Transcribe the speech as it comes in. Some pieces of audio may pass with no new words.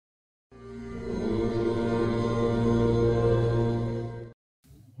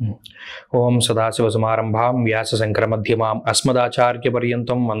ఓం సదాశివసమారంభాం వ్యాసశంకర మధ్యమాం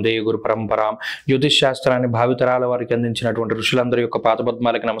అస్మదాచార్యపర్యంతం వందే గురు పరంపరాం. జ్యోతిష్ శాస్త్రాన్ని భావితరాల వారికి అందించినటువంటి ఋషులందరి యొక్క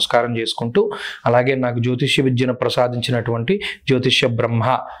పాదపద్మాలకి నమస్కారం చేసుకుంటూ, అలాగే నాకు జ్యోతిష్య విద్యను ప్రసాదించినటువంటి జ్యోతిష్య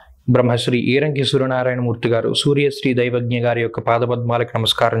బ్రహ్మశ్రీ ఈరంకి సూర్యనారాయణమూర్తి గారు, సూర్యశ్రీ దైవజ్ఞ గారి యొక్క పాదపద్మాలకు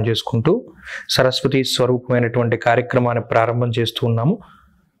నమస్కారం చేసుకుంటూ సరస్వతి స్వరూపమైనటువంటి కార్యక్రమాన్ని ప్రారంభం చేస్తూ ఉన్నాము.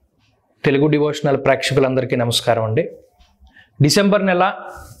 తెలుగు డివోషనల్ ప్రేక్షకులందరికీ నమస్కారం అండి. డిసెంబర్ నెల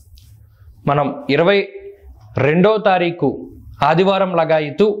మనం 22వ తారీఖు ఆదివారం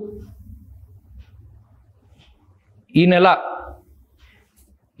లగాయితూ ఈ నెల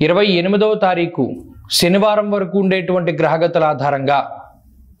 28వ తారీఖు శనివారం వరకు ఉండేటువంటి గ్రహగతుల ఆధారంగా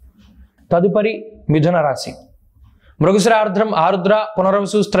తదుపరి మిథున రాశి, మృగశిర ఆర్ద్రం ఆరుద్ర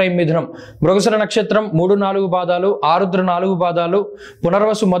పునర్వసు స్త్రైం మిథునం, మృగశిర నక్షత్రం 3-4 పాదాలు, ఆరుద్ర 4 పాదాలు,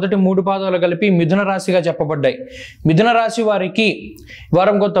 పునర్వసు మొదటి 3 పాదాలు కలిపి మిథున రాశిగా చెప్పబడ్డాయి. మిథున రాశి వారికి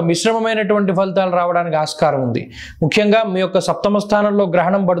వారం కొంత మిశ్రమమైనటువంటి ఫలితాలు రావడానికి ఆస్కారం ఉంది. ముఖ్యంగా మీ యొక్క సప్తమ స్థానంలో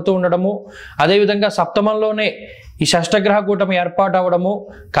గ్రహణం పడుతూ ఉండడము, అదేవిధంగా సప్తమంలోనే ఈ షష్టగ్రహ కూటమి ఏర్పాటు అవడము,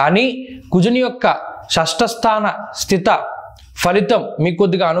 కానీ కుజుని యొక్క షష్ఠస్థాన స్థిత ఫలితం మీకు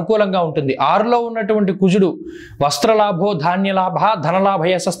కొద్దిగా అనుకూలంగా ఉంటుంది. 6లో ఉన్నటువంటి కుజుడు వస్త్రలాభో ధాన్యలాభ ధనలాభ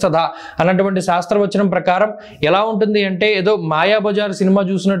యశస్తథ అన్నటువంటి శాస్త్రవచనం ప్రకారం ఎలా ఉంటుంది అంటే, ఏదో మాయాబజార్ సినిమా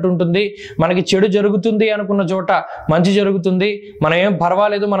చూసినట్టు ఉంటుంది. మనకి చెడు జరుగుతుంది అనుకున్న చోట మంచి జరుగుతుంది, మనం ఏం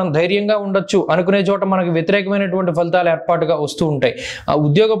పర్వాలేదు, మనం ధైర్యంగా ఉండొచ్చు అనుకునే చోట మనకి వ్యతిరేకమైనటువంటి ఫలితాలు ఏర్పాటుగా వస్తూ ఉంటాయి.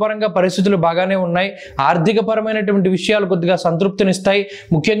 ఉద్యోగపరంగా పరిస్థితులు బాగానే ఉన్నాయి, ఆర్థిక పరమైనటువంటి విషయాలు కొద్దిగా సంతృప్తినిస్తాయి.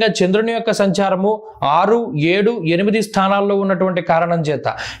 ముఖ్యంగా చంద్రుని యొక్క సంచారము 6, 7, 8 స్థానాల్లో ఉన్నటువంటి కారణం చేత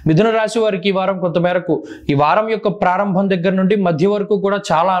మిథున రాశి వారికి ఈ వారం కొంతమేరకు, ఈ వారం యొక్క ప్రారంభం దగ్గర నుండి మధ్య వరకు కూడా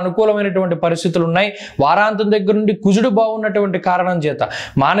చాలా అనుకూలమైనటువంటి పరిస్థితులు ఉన్నాయి. వారాంతం దగ్గర నుండి కుజుడు బాగున్నటువంటి కారణం చేత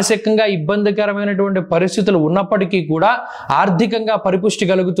మానసికంగా ఇబ్బందికరమైనటువంటి పరిస్థితులు ఉన్నప్పటికీ కూడా ఆర్థికంగా పరిపుష్టి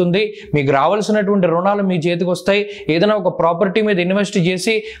కలుగుతుంది. మీకు రావాల్సినటువంటి రుణాలు మీ చేతికి వస్తాయి. ఏదైనా ఒక ప్రాపర్టీ మీద ఇన్వెస్ట్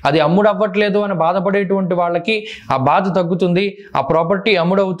చేసి అది అమ్ముడవ్వట్లేదు అని బాధపడేటువంటి వాళ్ళకి ఆ బాధ తగ్గుతుంది, ఆ ప్రాపర్టీ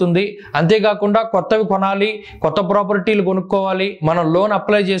అమ్ముడవుతుంది. అంతేకాకుండా కొత్తవి కొనాలి, కొత్త ప్రాపర్టీలు కొనుక్కోవాలి, మనం లోన్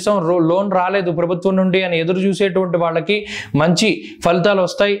అప్లై చేసాం, లోన్ రాలేదు ప్రభుత్వం నుండి అని ఎదురు చూసేటువంటి వాళ్ళకి మంచి ఫలితాలు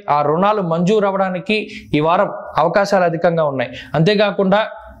వస్తాయి. ఆ రుణాలు మంజూరు అవ్వడానికి ఈ వారం అవకాశాలు అధికంగా ఉన్నాయి. అంతేకాకుండా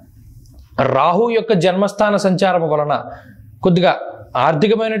రాహు యొక్క జన్మస్థాన సంచారం వలన కొద్దిగా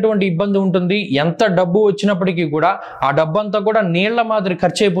ఆర్థికమైనటువంటి ఇబ్బంది ఉంటుంది. ఎంత డబ్బు వచ్చినప్పటికీ కూడా ఆ డబ్బు అంతా కూడా నీళ్ల మాదిరి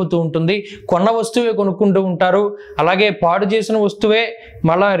ఖర్చు అయిపోతూ ఉంటుంది. కొన్న వస్తువే కొనుక్కుంటూ ఉంటారు, అలాగే పాడు చేసిన వస్తువే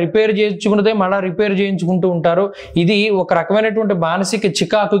మళ్ళా రిపేర్ చేయించుకున్నదే మళ్ళీ రిపేర్ చేయించుకుంటూ ఉంటారు. ఇది ఒక రకమైనటువంటి మానసిక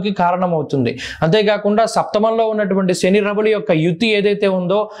చికాకుకి కారణమవుతుంది. అంతేకాకుండా సప్తమంలో ఉన్నటువంటి శని రవుల యొక్క యుతి ఏదైతే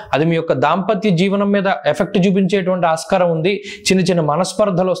ఉందో అది మీ యొక్క దాంపత్య జీవనం మీద ఎఫెక్ట్ చూపించేటువంటి ఆస్కారం ఉంది. చిన్న చిన్న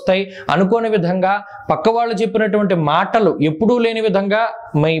మనస్పర్ధలు వస్తాయి. అనుకోని విధంగా పక్క వాళ్ళు చెప్పినటువంటి మాటలు ఎప్పుడూ లేని విధంగా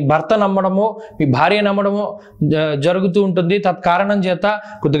మీ భర్త నమ్మడమో మీ భార్య నమ్మడమో జరుగుతూ ఉంటుంది. తత్కారణం చేత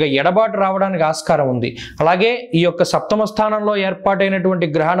కొద్దిగా ఎడబాటు రావడానికి ఆస్కారం ఉంది. అలాగే ఈ యొక్క సప్తమ స్థానంలో ఏర్పాటైనటువంటి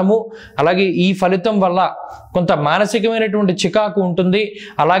గ్రహణము, అలాగే ఈ ఫలితం వల్ల కొంత మానసికమైనటువంటి చికాకు ఉంటుంది.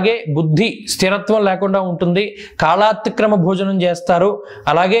 అలాగే బుద్ధి స్థిరత్వం లేకుండా ఉంటుంది, కాలాతిక్రమ భోజనం చేస్తారు.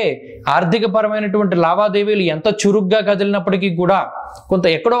 అలాగే ఆర్థిక పరమైనటువంటి లావాదేవీలు ఎంత చురుగ్గా కదిలినప్పటికీ కూడా కొంత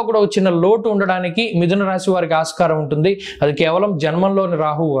ఎక్కడో ఒకడో చిన్న లోటు ఉండడానికి మిథున రాశి వారికి ఆస్కారం ఉంటుంది. అది కేవలం జన్మంలోని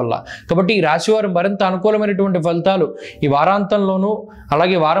రాహువు వల్ల. కాబట్టి ఈ రాశి వారు మరింత అనుకూలమైనటువంటి ఫలితాలు ఈ వారాంతంలోనూ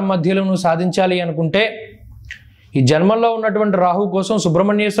అలాగే వారం మధ్యలోనూ సాధించాలి అనుకుంటే ఈ జన్మంలో ఉన్నటువంటి రాహు కోసం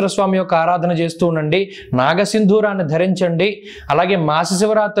సుబ్రహ్మణ్యేశ్వర స్వామి యొక్క ఆరాధన చేస్తూ ఉండండి, నాగసింధూరాన్ని ధరించండి. అలాగే మాస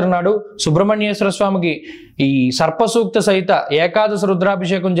శివరాత్రి నాడు సుబ్రహ్మణ్యేశ్వర స్వామికి ఈ సర్పసూక్త సహిత ఏకాదశ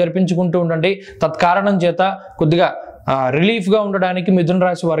రుద్రాభిషేకం జరిపించుకుంటూ ఉండండి. తత్కారణం చేత కొద్దిగా రిలీఫ్గా ఉండడానికి మిథున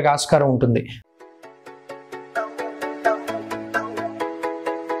రాశి వారికి ఆస్కారం ఉంటుంది.